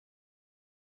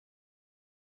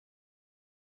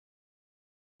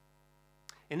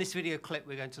In this video clip,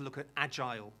 we're going to look at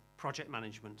Agile project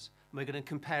management, and we're going to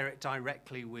compare it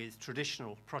directly with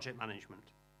traditional project management.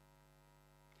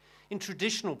 In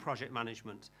traditional project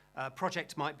management, a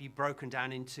project might be broken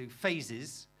down into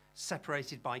phases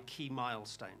separated by key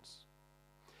milestones.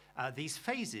 These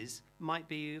phases might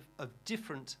be of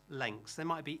different lengths. They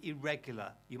might be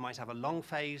irregular. You might have a long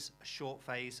phase, a short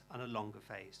phase, and a longer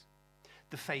phase.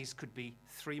 The phase could be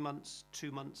 3 months,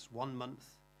 2 months, 1 month,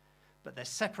 but they're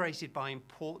separated by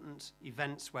important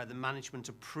events where the management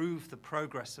approve the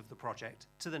progress of the project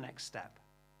to the next step.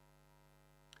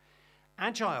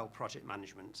 Agile project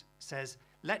management says,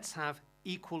 let's have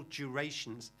equal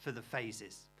durations for the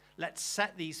phases. Let's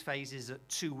set these phases at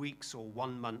 2 weeks or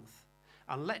 1 month,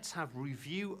 and let's have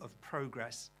review of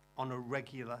progress on a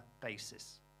regular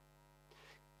basis.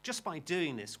 Just by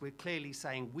doing this, we're clearly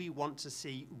saying we want to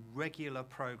see regular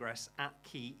progress at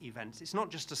key events. It's not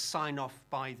just a sign-off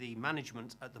by the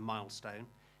management at the milestone.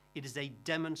 It is a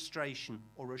demonstration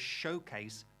or a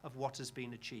showcase of what has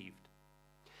been achieved.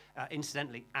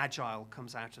 Incidentally, Agile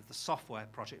comes out of the software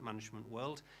project management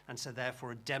world, and so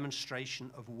therefore a demonstration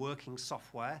of working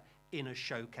software in a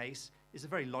showcase is a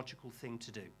very logical thing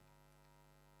to do.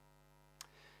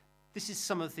 This is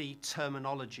some of the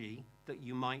terminology that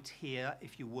you might hear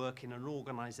if you work in an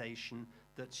organization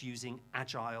that's using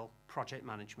Agile project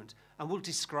management. And we'll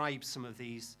describe some of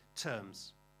these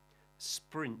terms.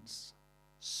 Sprints,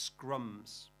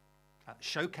 scrums,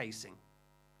 showcasing.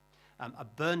 A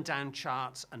burn-down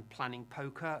charts and planning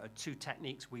poker are two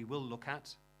techniques we will look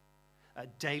at.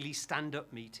 Daily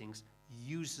stand-up meetings,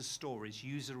 user stories,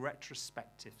 user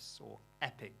retrospectives, or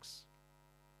epics.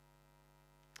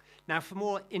 Now, for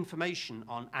more information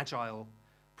on Agile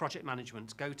project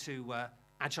management, go to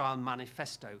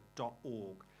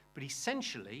agilemanifesto.org. But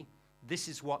essentially, this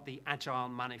is what the Agile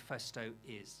Manifesto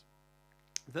is.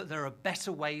 That there are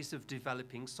better ways of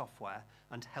developing software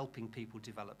and helping people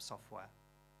develop software.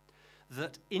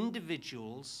 That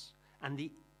individuals and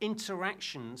the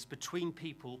interactions between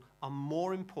people are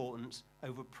more important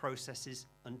over processes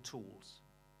and tools.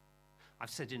 I've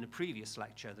said in a previous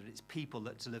lecture that it's people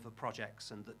that deliver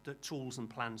projects and that tools and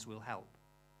plans will help.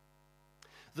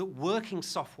 That working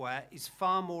software is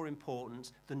far more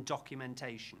important than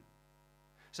documentation.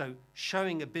 So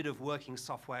showing a bit of working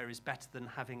software is better than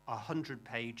having a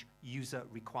 100-page user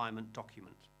requirement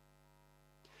document.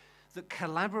 That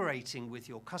collaborating with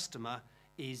your customer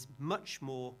is much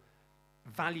more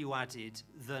value-added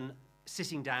than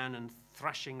sitting down and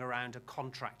thrashing around a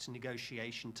contract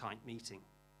negotiation type meeting.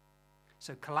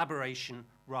 So collaboration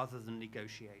rather than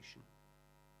negotiation.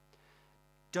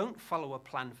 Don't follow a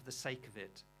plan for the sake of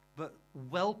it, but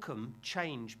welcome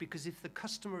change, because if the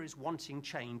customer is wanting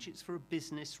change, it's for a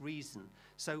business reason.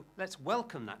 So let's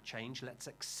welcome that change, let's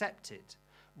accept it,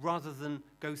 rather than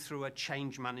go through a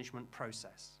change management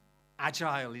process.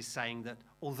 Agile is saying that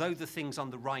although the things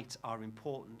on the right are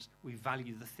important, we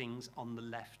value the things on the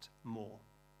left more.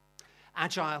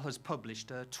 Agile has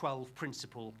published a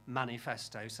 12-principle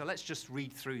manifesto, so let's just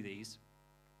read through these.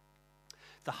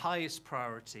 The highest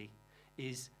priority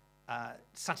is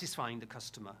satisfying the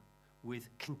customer with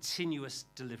continuous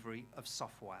delivery of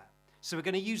software. So we're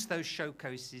going to use those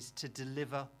showcases to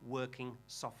deliver working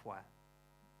software.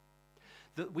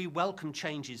 That we welcome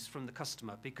changes from the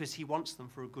customer because he wants them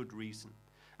for a good reason.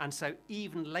 And so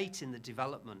even late in the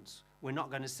development, we're not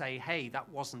going to say, hey, that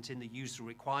wasn't in the user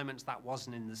requirements, that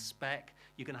wasn't in the spec,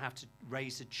 you're going to have to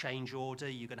raise a change order,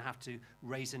 you're going to have to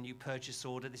raise a new purchase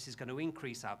order, this is going to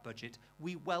increase our budget.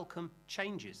 We welcome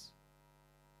changes.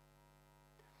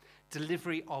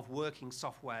 Delivery of working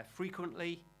software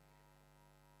frequently,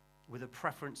 with a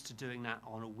preference to doing that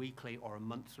on a weekly or a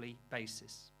monthly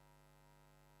basis.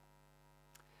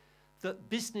 That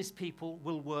business people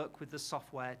will work with the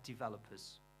software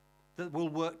developers. That will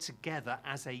work together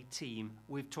as a team.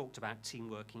 We've talked about team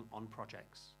working on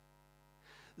projects.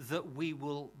 That we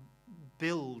will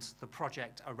build the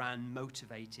project around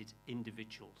motivated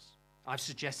individuals. I've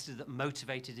suggested that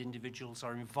motivated individuals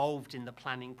are involved in the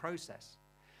planning process.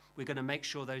 We're going to make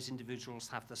sure those individuals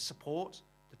have the support,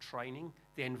 the training,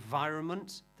 the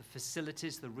environment, the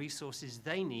facilities, the resources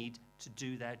they need to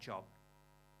do their job.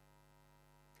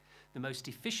 The most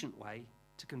efficient way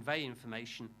to convey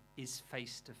information is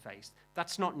face-to-face.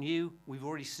 That's not new. We've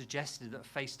already suggested that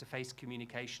face-to-face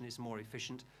communication is more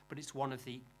efficient, but it's one of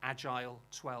the Agile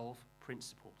 12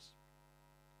 principles.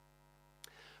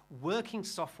 Working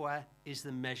software is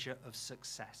the measure of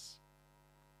success.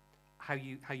 How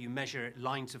you measure it,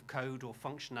 lines of code or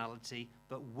functionality,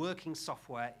 but working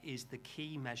software is the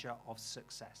key measure of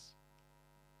success.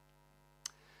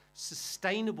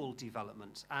 Sustainable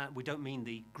development, we don't mean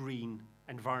the green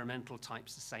environmental type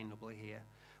sustainable here.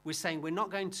 We're saying we're not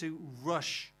going to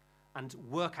rush and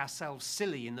work ourselves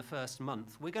silly in the first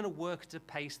month. We're going to work at a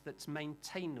pace that's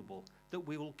maintainable, that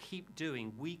we will keep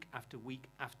doing week after week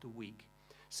after week.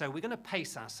 So we're going to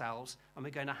pace ourselves, and we're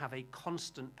going to have a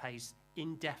constant pace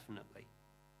indefinitely.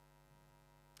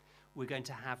 We're going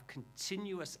to have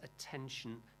continuous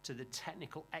attention to the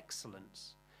technical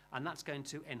excellence, and that's going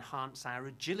to enhance our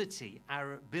agility,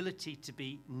 our ability to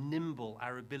be nimble,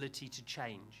 our ability to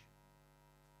change.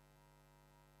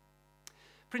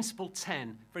 Principle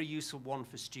 10, very useful one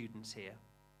for students here.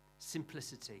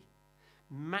 Simplicity.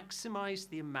 Maximize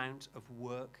the amount of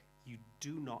work you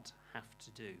do not have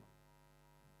to do.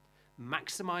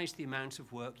 Maximize the amount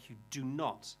of work you do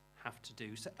not have to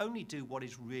do. So only do what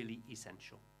is really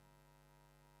essential.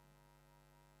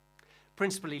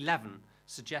 Principle 11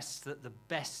 suggests that the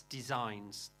best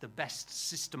designs, the best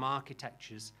system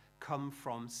architectures come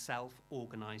from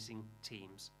self-organizing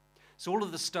teams. So all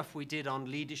of the stuff we did on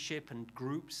leadership and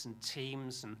groups and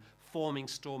teams and forming,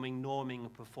 storming, norming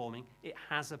and performing, it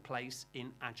has a place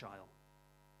in Agile.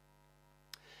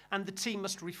 And the team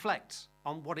must reflect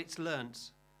on what it's learned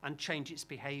and change its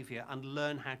behavior and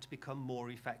learn how to become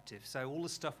more effective. So all the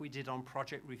stuff we did on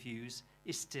project reviews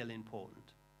is still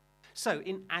important. So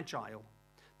in Agile,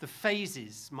 the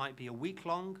phases might be a week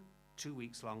long, 2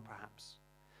 weeks long perhaps.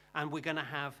 And we're going to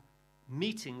have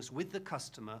meetings with the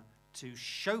customer to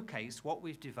showcase what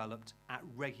we've developed at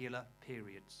regular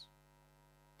periods.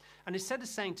 And instead of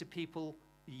saying to people,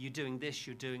 you're doing this,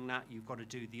 you're doing that, you've got to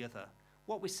do the other,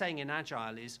 what we're saying in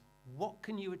Agile is, what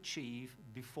can you achieve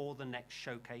before the next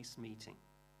showcase meeting?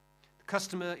 The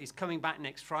customer is coming back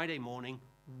next Friday morning.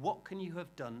 What can you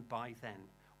have done by then?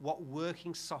 What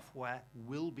working software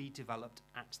will be developed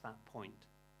at that point?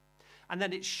 And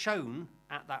then it's shown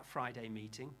at that Friday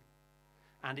meeting,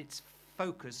 and it's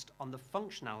focused on the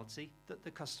functionality that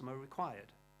the customer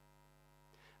required.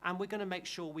 And we're going to make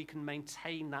sure we can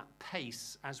maintain that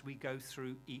pace as we go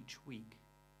through each week.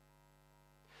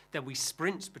 Then we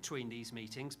sprint between these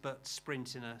meetings, but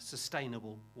sprint in a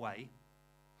sustainable way.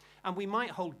 And we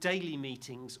might hold daily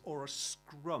meetings or a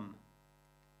scrum.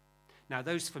 Now,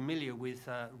 those familiar with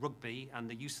rugby and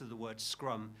the use of the word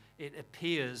scrum, it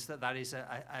appears that that is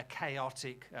a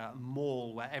chaotic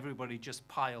maul where everybody just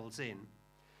piles in.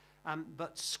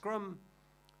 But scrum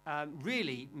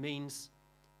really means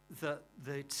that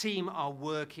the team are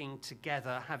working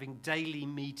together, having daily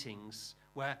meetings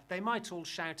where they might all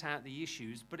shout out the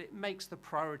issues, but it makes the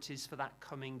priorities for that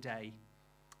coming day.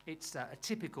 It's a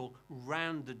typical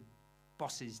round the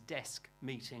boss's desk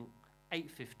meeting,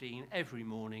 8:15 every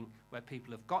morning, where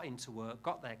people have got into work,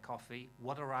 got their coffee.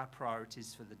 What are our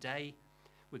priorities for the day?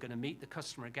 We're going to meet the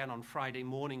customer again on Friday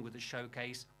morning with a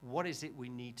showcase. What is it we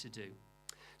need to do?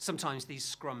 Sometimes these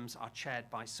scrums are chaired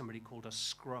by somebody called a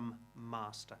scrum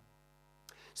master.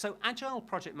 So Agile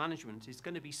project management is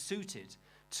going to be suited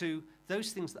to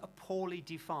those things that are poorly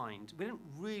defined. We don't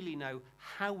really know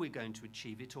how we're going to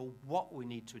achieve it or what we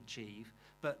need to achieve,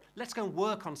 but let's go and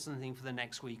work on something for the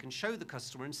next week and show the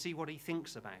customer and see what he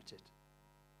thinks about it.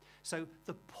 So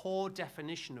the poor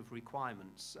definition of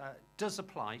requirements does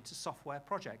apply to software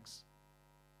projects.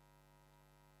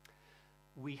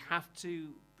 We have to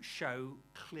show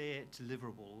clear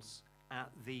deliverables at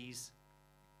these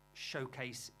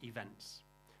showcase events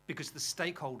because the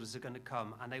stakeholders are going to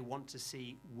come and they want to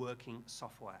see working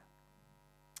software.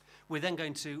 We're then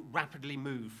going to rapidly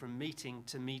move from meeting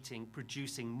to meeting,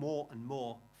 producing more and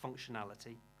more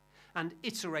functionality and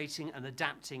iterating and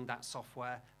adapting that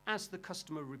software as the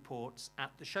customer reports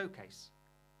at the showcase.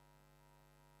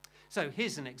 So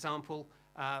here's an example.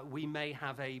 We may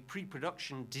have a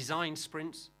pre-production design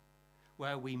sprint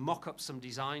where we mock up some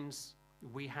designs,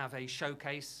 we have a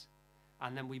showcase,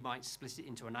 and then we might split it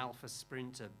into an alpha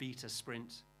sprint, a beta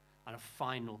sprint, and a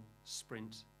final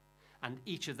sprint. And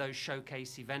each of those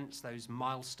showcase events, those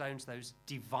milestones, those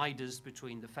dividers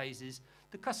between the phases,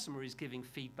 the customer is giving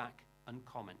feedback and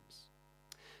comments.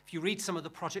 If you read some of the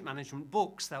project management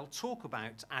books, they'll talk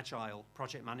about Agile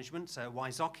project management, so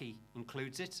Wysocki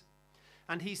includes it.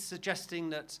 And he's suggesting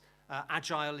that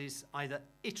Agile is either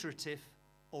iterative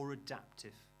or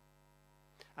adaptive.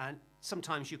 And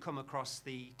sometimes you come across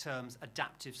the terms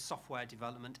adaptive software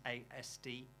development,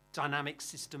 ASD, dynamic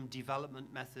system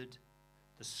development method,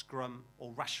 the Scrum,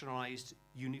 or rationalized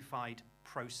unified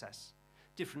process.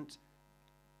 Different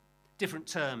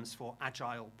terms for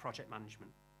Agile project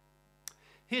management.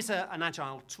 Here's an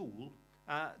Agile tool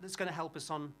that's going to help us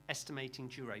on estimating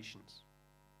durations.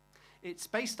 It's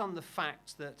based on the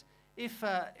fact that if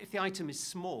the item is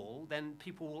small, then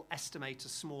people will estimate a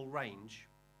small range.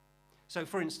 So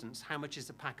for instance, how much is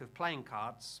a pack of playing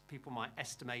cards? People might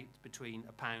estimate between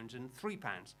 £1 and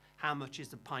 £3. How much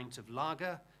is a pint of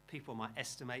lager? People might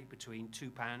estimate between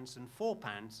 £2 and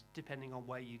 £4, depending on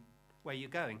where you're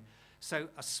going. So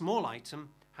a small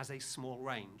item has a small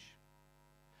range.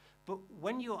 But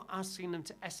when you're asking them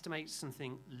to estimate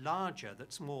something larger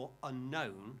that's more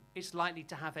unknown, it's likely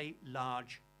to have a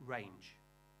large range.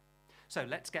 So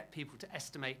let's get people to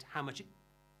estimate how much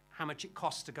it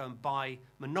costs to go and buy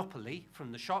Monopoly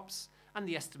from the shops, and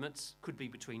the estimates could be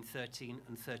between £13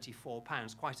 and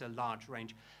 £34, quite a large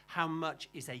range. How much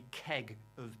is a keg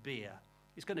of beer?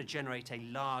 It's going to generate a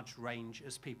large range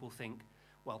as people think,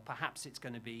 well, perhaps it's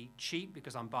going to be cheap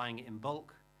because I'm buying it in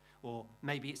bulk, or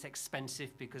maybe it's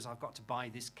expensive because I've got to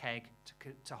buy this keg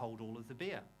to hold all of the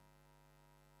beer.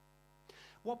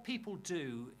 What people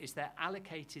do is they're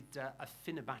allocated a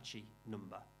Fibonacci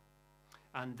number.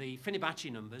 And the Fibonacci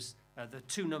numbers, the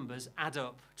two numbers add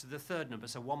up to the third number.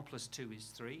 So 1 plus 2 is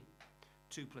 3,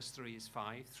 2 plus 3 is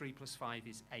 5, 3 plus 5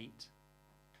 is 8,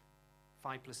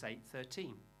 5 plus 8,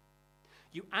 13.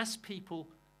 You ask people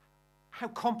how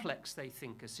complex they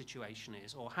think a situation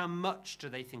is, or how much do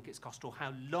they think it's cost, or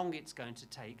how long it's going to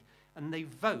take, and they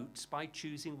vote by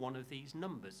choosing one of these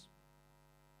numbers.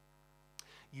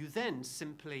 You then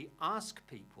simply ask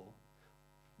people,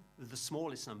 the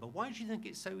smallest number, why do you think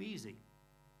it's so easy?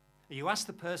 You ask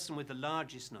the person with the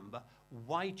largest number,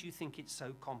 why do you think it's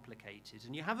so complicated?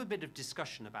 And you have a bit of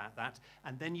discussion about that,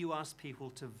 and then you ask people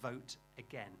to vote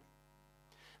again.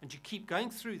 And you keep going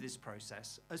through this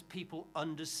process as people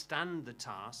understand the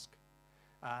task,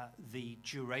 the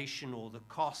duration or the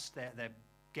cost. They're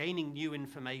gaining new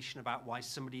information about why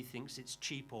somebody thinks it's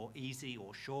cheap or easy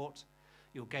or short.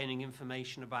 You're gaining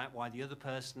information about why the other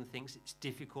person thinks it's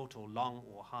difficult or long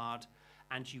or hard.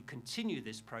 And you continue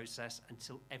this process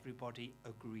until everybody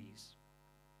agrees.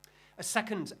 A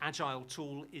second Agile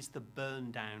tool is the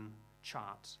burn down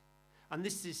chart. And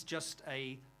this is just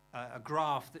a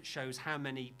graph that shows how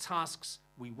many tasks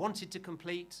we wanted to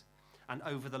complete, and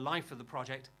over the life of the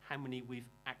project, how many we've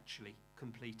actually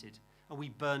completed. And we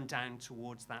burn down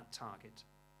towards that target.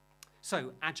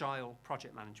 So, Agile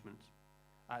project management.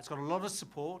 It's got a lot of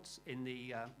support in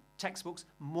the textbooks,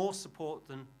 more support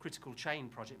than critical chain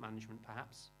project management,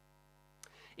 perhaps.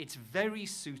 It's very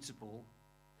suitable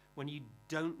when you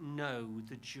don't know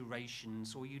the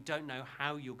durations or you don't know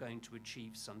how you're going to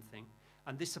achieve something.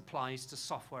 And this applies to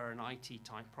software and IT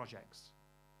type projects.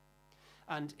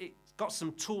 And it's got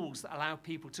some tools that allow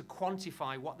people to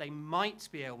quantify what they might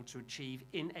be able to achieve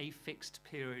in a fixed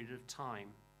period of time.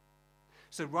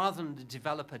 So rather than the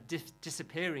developer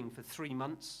disappearing for 3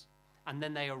 months, and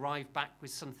then they arrive back with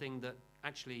something that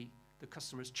actually the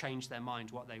customer has changed their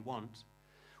mind what they want,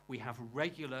 we have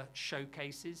regular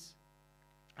showcases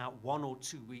at 1 or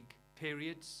 2 week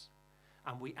periods,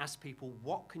 and we ask people,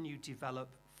 what can you develop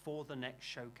for the next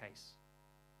showcase?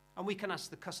 And we can ask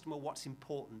the customer what's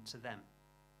important to them.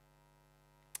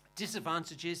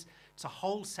 Disadvantages, it's a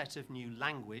whole set of new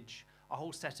language, a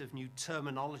whole set of new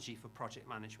terminology for project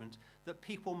management that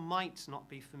people might not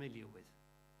be familiar with.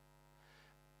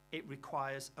 It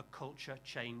requires a culture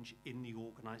change in the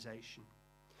organization.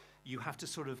 You have to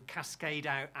sort of cascade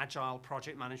out Agile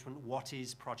project management. What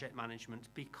is project management?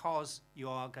 Because you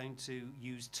are going to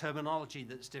use terminology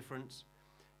that's different.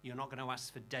 You're not going to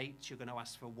ask for dates. You're going to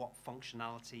ask for what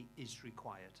functionality is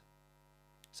required.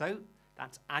 So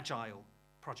that's Agile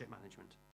project management.